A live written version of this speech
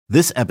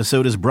This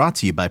episode is brought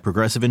to you by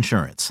Progressive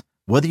Insurance.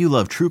 Whether you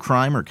love true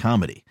crime or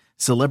comedy,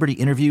 celebrity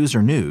interviews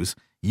or news,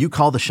 you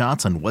call the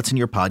shots on what's in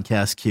your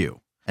podcast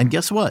queue. And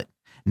guess what?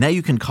 Now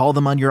you can call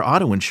them on your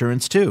auto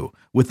insurance too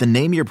with the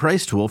Name Your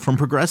Price tool from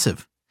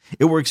Progressive.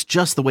 It works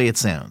just the way it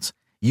sounds.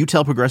 You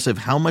tell Progressive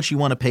how much you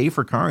want to pay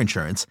for car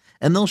insurance,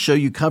 and they'll show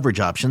you coverage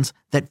options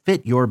that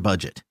fit your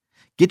budget.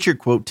 Get your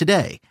quote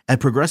today at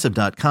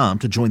Progressive.com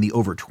to join the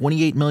over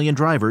 28 million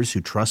drivers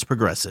who trust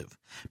Progressive.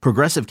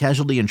 Progressive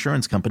Casualty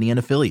Insurance Company and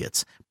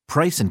Affiliates.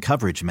 Price and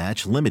coverage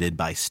match limited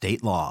by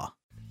state law.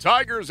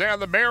 Tigers and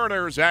the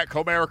Mariners at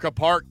Comerica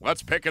Park.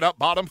 Let's pick it up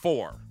bottom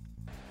four.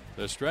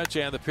 The stretch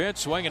and the pitch,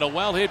 swinging a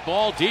well-hit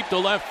ball deep to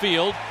left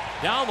field.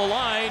 Down the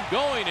line,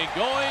 going and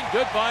going.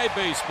 Goodbye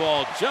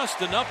baseball.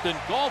 Justin Upton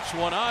gulps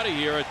one out of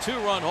here. A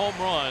two-run home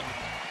run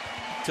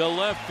to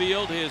left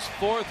field. His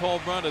fourth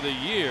home run of the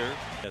year.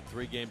 Got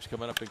 3 games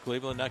coming up in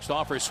Cleveland. Next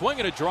offer,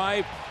 swinging a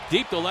drive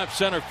deep to left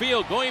center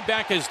field. Going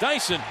back is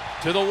Dyson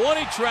to the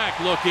 1-inch track.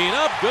 Looking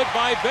up.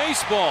 Goodbye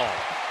baseball.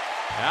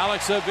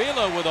 Alex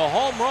Avila with a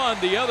home run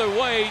the other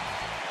way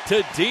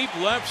to deep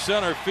left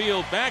center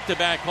field.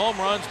 Back-to-back home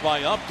runs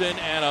by Upton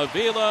and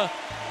Avila.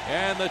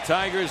 And the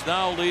Tigers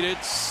now lead it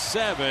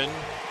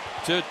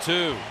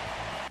 7-2.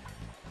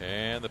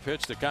 And the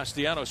pitch to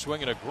Castellanos,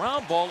 swinging a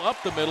ground ball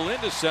up the middle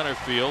into center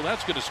field.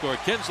 That's going to score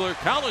Kinsler.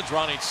 Collins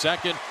rounding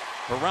second.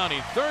 For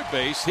rounding third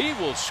base, he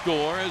will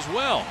score as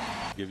well.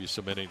 Give you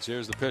some innings.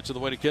 Here's the pitch of the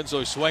way to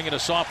Kinsler, swinging a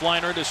soft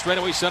liner into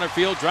straightaway center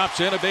field,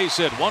 drops in a base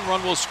hit. 1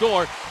 run will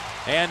score.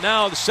 And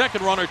now the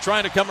second runner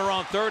trying to come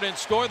around third and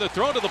score. The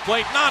throw to the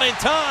plate, not in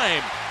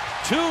time.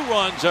 2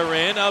 runs are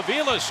in.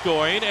 Avila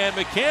scoring and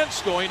McCann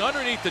scoring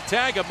underneath the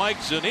tag of Mike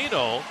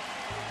Zunino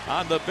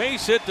on the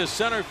base hit to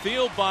center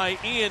field by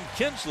Ian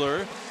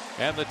Kinsler.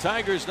 And the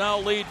Tigers now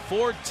lead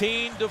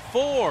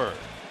 14-4.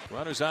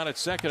 Runners on at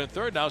second and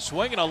third now,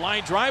 swinging a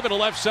line drive into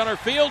left center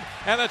field,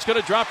 and that's going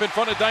to drop in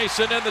front of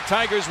Dyson, and the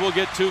Tigers will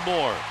get 2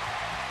 more.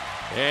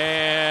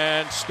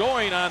 And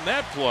scoring on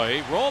that play,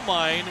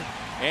 Romine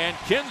and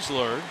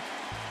Kinsler.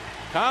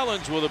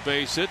 Collins with a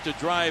base hit to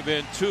drive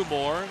in 2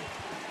 more,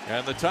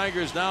 and the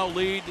Tigers now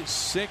lead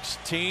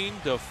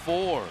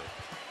 16-4.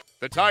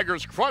 The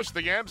Tigers crushed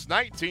the M's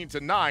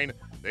 19-9.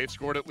 They've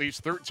scored at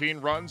least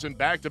 13 runs in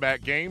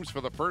back-to-back games for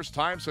the first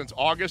time since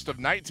August of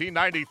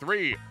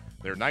 1993.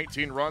 Their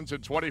 19 runs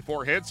and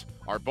 24 hits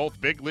are both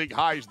big league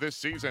highs this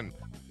season.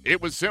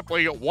 It was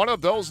simply one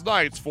of those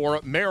nights for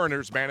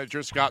Mariners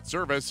manager Scott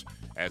Servais,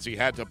 as he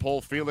had to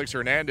pull Felix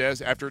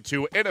Hernandez after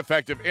 2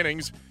 ineffective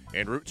innings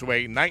en route to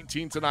a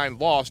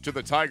 19-9 loss to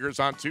the Tigers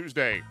on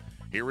Tuesday.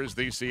 Here is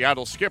the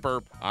Seattle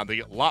skipper on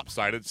the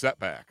lopsided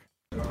setback.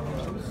 It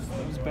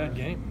was a bad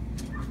game.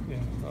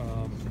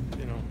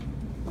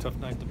 Tough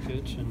night to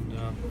pitch, and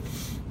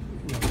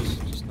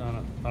just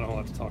not a whole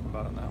lot to talk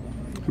about on that one.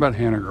 How about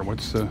Haniger?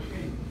 What's the?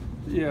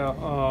 Yeah,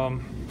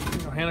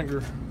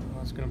 Haniger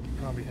is going to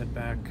probably head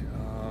back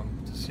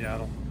to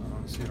Seattle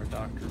to see our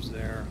doctors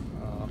there.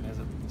 Has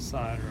a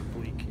side or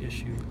oblique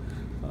issue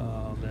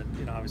that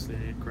obviously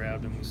they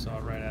grabbed him. We saw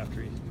it right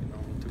after he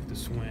took the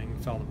swing,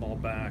 fell the ball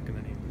back, and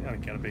then he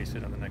got a base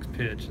hit on the next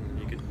pitch, and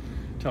you could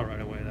tell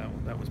right away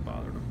that was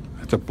bothering him.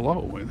 That's a blow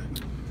with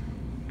it.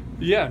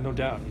 Yeah, no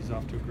doubt. He's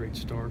off to a great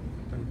start.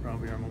 Been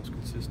probably our most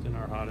consistent,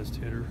 our hottest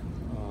hitter.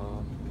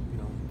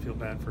 Feel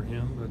bad for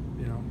him, but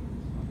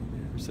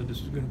we said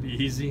this was going to be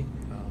easy.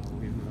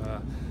 We've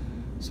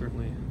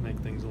certainly make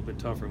things a little bit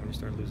tougher when you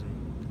start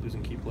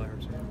losing key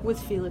players. With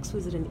Felix,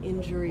 was it an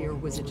injury or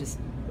was it just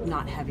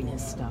not having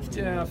his stuff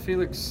tonight? Yeah,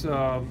 Felix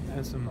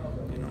had some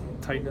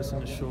tightness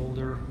in the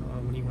shoulder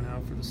when he went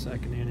out for the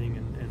second inning,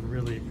 and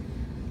really,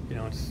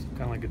 it's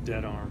kind of like a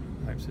dead arm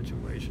type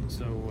situation.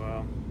 So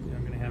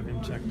I'm going to have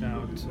him checked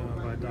out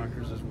by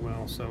doctors as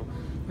well. So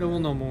we'll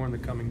know more in the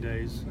coming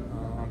days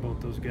on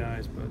both those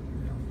guys, but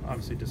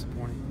obviously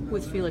disappointing.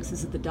 With Felix,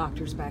 is it the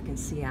doctors back in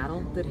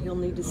Seattle that he'll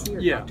need to see,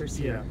 or doctors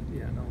here?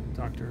 Yeah, no,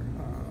 doctor,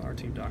 our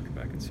team doctor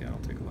back in Seattle,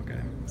 take a look at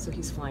him. So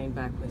he's flying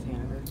back with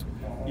Haniger?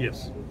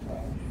 Yes.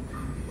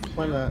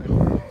 What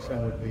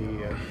would be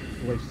the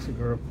way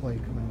Segura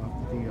played coming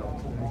off the DL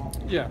today?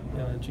 Yeah,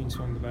 Gene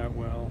swung the bat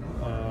well.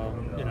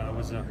 It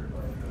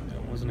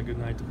wasn't a good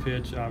night to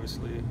pitch.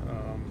 Obviously,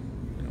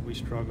 we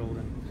struggled,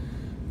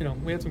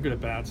 and we had some good at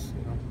bats.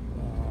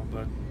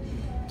 But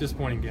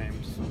disappointing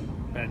games,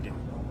 bad game.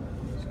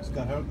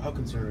 Scott, how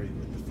concerned are you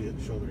with the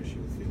shoulder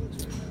issue with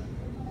Felix right now?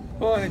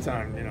 Well,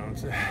 anytime,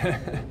 it's,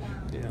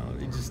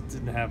 he just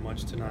didn't have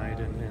much tonight,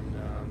 and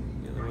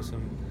there was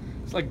some.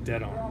 It's like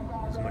dead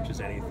on as much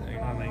as anything.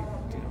 I think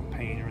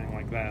pain or anything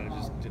like that. It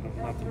just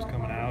nothing's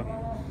coming out,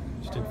 and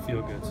just didn't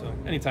feel good. So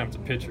anytime it's a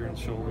pitcher and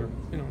shoulder,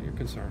 you're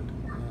concerned,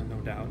 no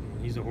doubt.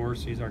 And he's a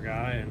horse. He's our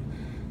guy, and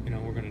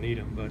we're going to need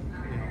him. But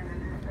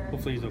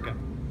hopefully he's okay.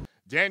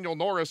 Daniel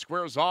Norris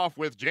squares off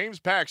with James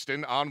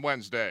Paxton on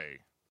Wednesday.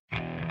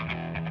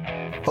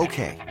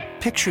 Okay,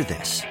 picture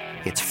this.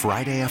 It's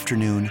Friday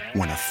afternoon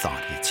when a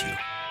thought hits you.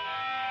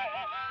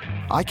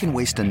 I can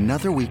waste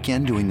another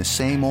weekend doing the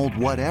same old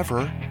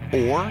whatever,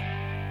 or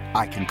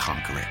I can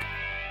conquer it.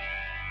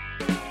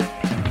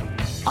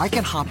 I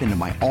can hop into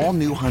my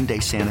all-new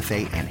Hyundai Santa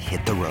Fe and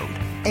hit the road.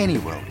 Any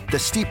road. The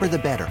steeper, the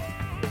better.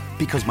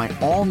 Because my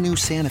all-new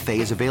Santa Fe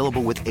is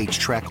available with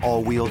H-Track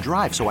all-wheel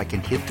drive, so I can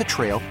hit the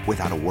trail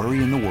without a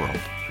worry in the world.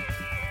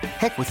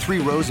 Heck, with 3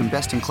 rows and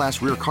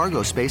best-in-class rear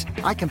cargo space,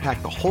 I can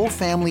pack the whole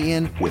family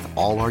in with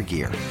all our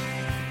gear.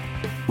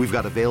 We've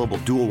got available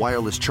dual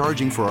wireless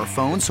charging for our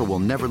phones, so we'll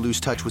never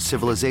lose touch with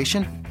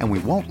civilization, and we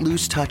won't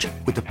lose touch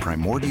with the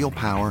primordial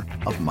power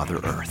of Mother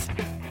Earth.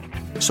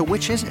 So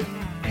which is it?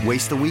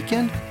 Waste the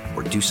weekend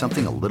or do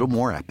something a little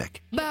more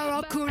epic?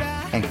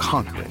 And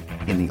conquer it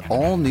in the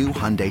all-new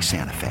Hyundai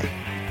Santa Fe.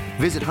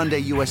 Visit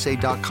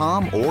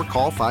HyundaiUSA.com or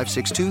call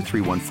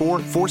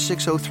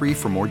 562-314-4603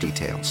 for more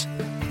details.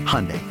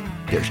 Hyundai,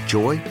 there's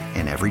joy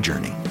in every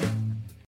journey.